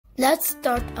Let's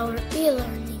start our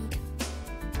e-learning.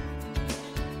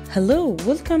 Hello,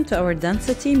 welcome to our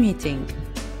density meeting.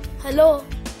 Hello.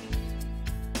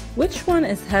 Which one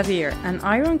is heavier, an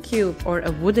iron cube or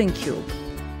a wooden cube?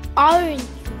 Iron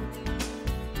cube.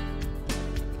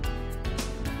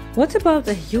 What about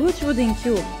a huge wooden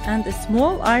cube and a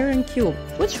small iron cube?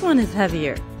 Which one is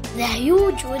heavier? The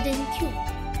huge wooden cube.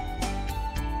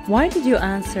 Why did you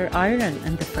answer iron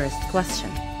in the first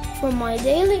question? From my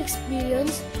daily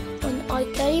experience, when I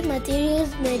carry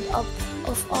materials made up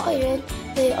of iron,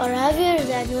 they are heavier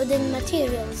than wooden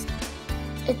materials.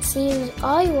 It seems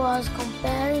I was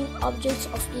comparing objects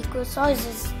of equal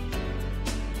sizes.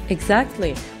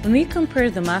 Exactly. When we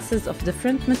compare the masses of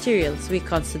different materials, we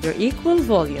consider equal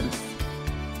volumes.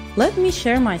 Let me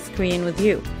share my screen with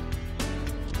you.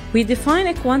 We define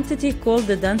a quantity called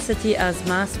the density as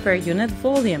mass per unit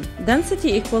volume.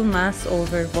 Density equals mass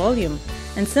over volume.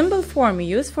 In symbol form, we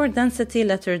use for density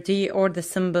letter D or the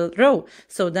symbol rho.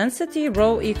 So density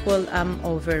rho equals m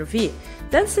over v.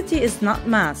 Density is not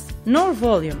mass nor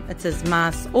volume. It is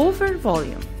mass over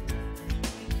volume.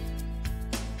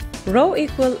 Rho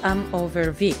equals m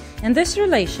over v. In this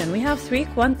relation, we have three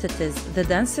quantities: the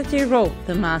density rho,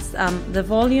 the mass m, the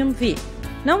volume v.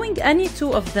 Knowing any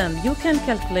two of them, you can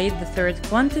calculate the third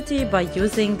quantity by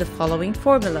using the following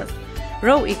formulas.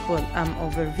 Rho equals m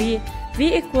over v,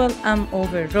 v equals m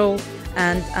over rho,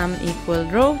 and m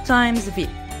equals rho times v.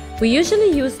 We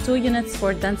usually use two units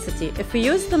for density. If we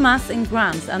use the mass in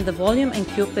grams and the volume in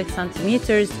cubic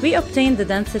centimeters, we obtain the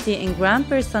density in gram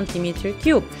per centimeter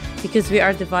cube because we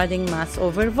are dividing mass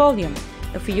over volume.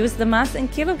 If we use the mass in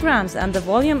kilograms and the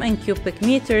volume in cubic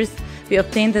meters, we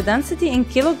obtain the density in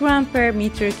kilogram per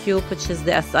meter cube, which is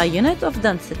the SI unit of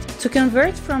density. To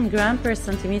convert from gram per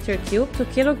centimeter cube to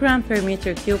kilogram per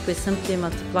meter cube, we simply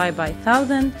multiply by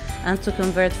 1000, and to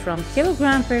convert from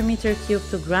kilogram per meter cube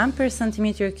to gram per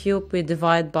centimeter cube, we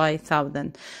divide by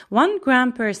 1000. 1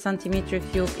 gram per centimeter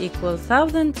cube equals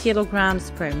 1000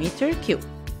 kilograms per meter cube.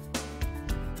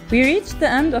 We reached the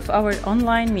end of our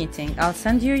online meeting. I'll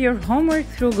send you your homework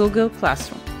through Google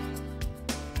Classroom.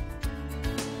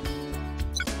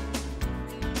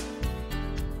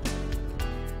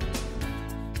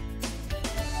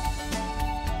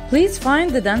 Please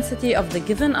find the density of the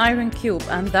given iron cube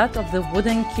and that of the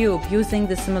wooden cube using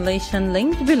the simulation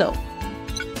linked below.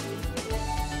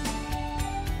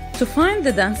 To find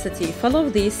the density, follow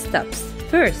these steps.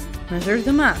 First, measure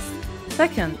the mass.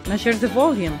 Second, measure the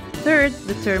volume. Third,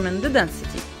 determine the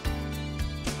density.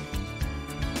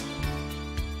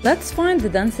 Let's find the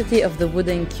density of the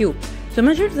wooden cube. To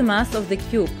measure the mass of the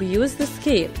cube, we use the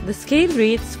scale. The scale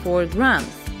reads 4 grams.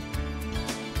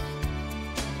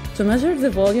 To measure the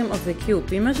volume of the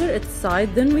cube, we measure its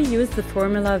side, then we use the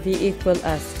formula V equals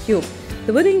S cube.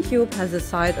 The wooden cube has a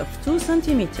side of 2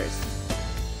 centimeters.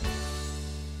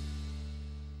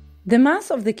 The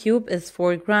mass of the cube is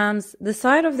 4 grams, the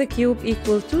side of the cube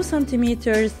equals 2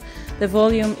 centimeters, the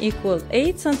volume equals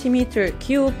 8 centimeter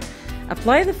cube.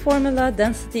 Apply the formula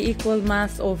density equals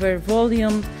mass over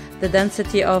volume. The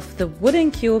density of the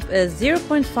wooden cube is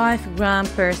 0.5 gram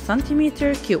per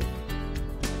centimeter cube.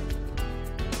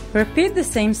 Repeat the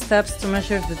same steps to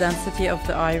measure the density of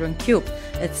the iron cube.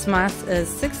 Its mass is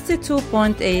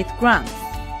 62.8 grams.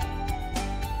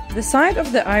 The side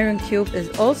of the iron cube is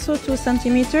also 2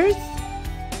 centimeters.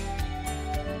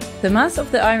 The mass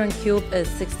of the iron cube is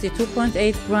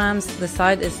 62.8 grams. The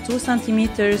side is 2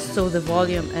 centimeters, so the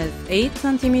volume is 8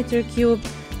 centimeter cube.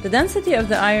 The density of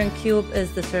the iron cube is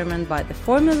determined by the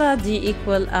formula D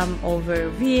equals m over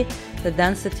v. The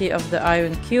density of the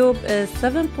iron cube is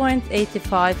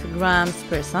 7.85 grams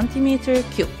per centimeter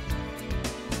cube.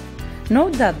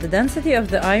 Note that the density of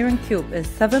the iron cube is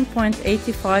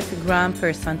 7.85 grams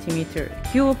per centimeter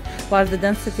cube, while the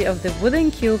density of the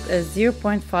wooden cube is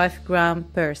 0.5 grams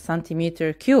per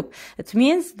centimeter cube. It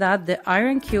means that the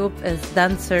iron cube is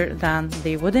denser than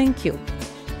the wooden cube.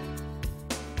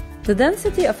 The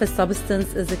density of a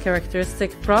substance is a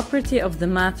characteristic property of the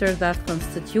matter that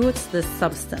constitutes this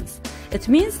substance. It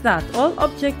means that all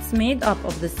objects made up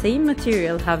of the same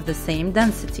material have the same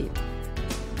density.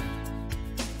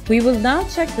 We will now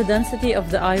check the density of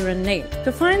the iron nail.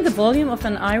 To find the volume of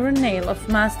an iron nail of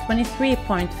mass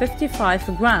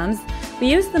 23.55 grams, we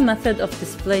use the method of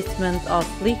displacement of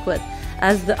liquid.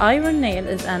 As the iron nail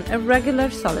is an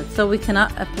irregular solid, so we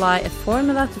cannot apply a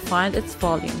formula to find its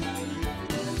volume.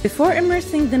 Before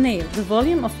immersing the nail, the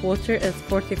volume of water is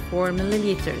 44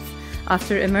 milliliters.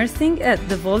 After immersing it,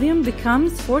 the volume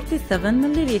becomes 47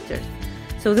 milliliters.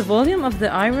 So the volume of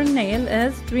the iron nail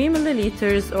is 3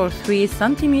 milliliters or 3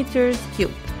 centimeters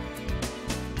cubed.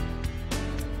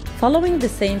 Following the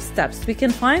same steps, we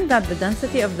can find that the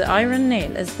density of the iron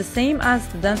nail is the same as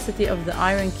the density of the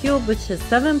iron cube, which is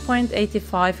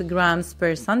 7.85 grams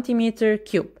per centimeter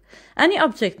cube. Any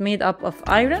object made up of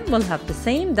iron will have the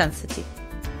same density.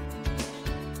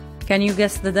 Can you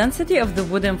guess the density of the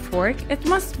wooden fork? It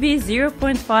must be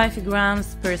 0.5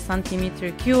 grams per centimeter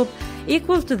cube,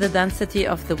 equal to the density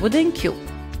of the wooden cube.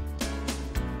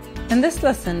 In this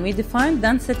lesson, we defined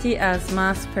density as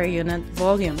mass per unit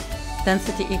volume.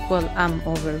 Density equal m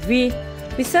over v.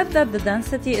 We said that the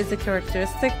density is a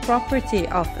characteristic property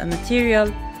of a material.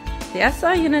 The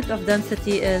SI unit of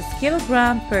density is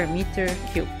kilogram per meter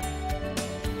cube.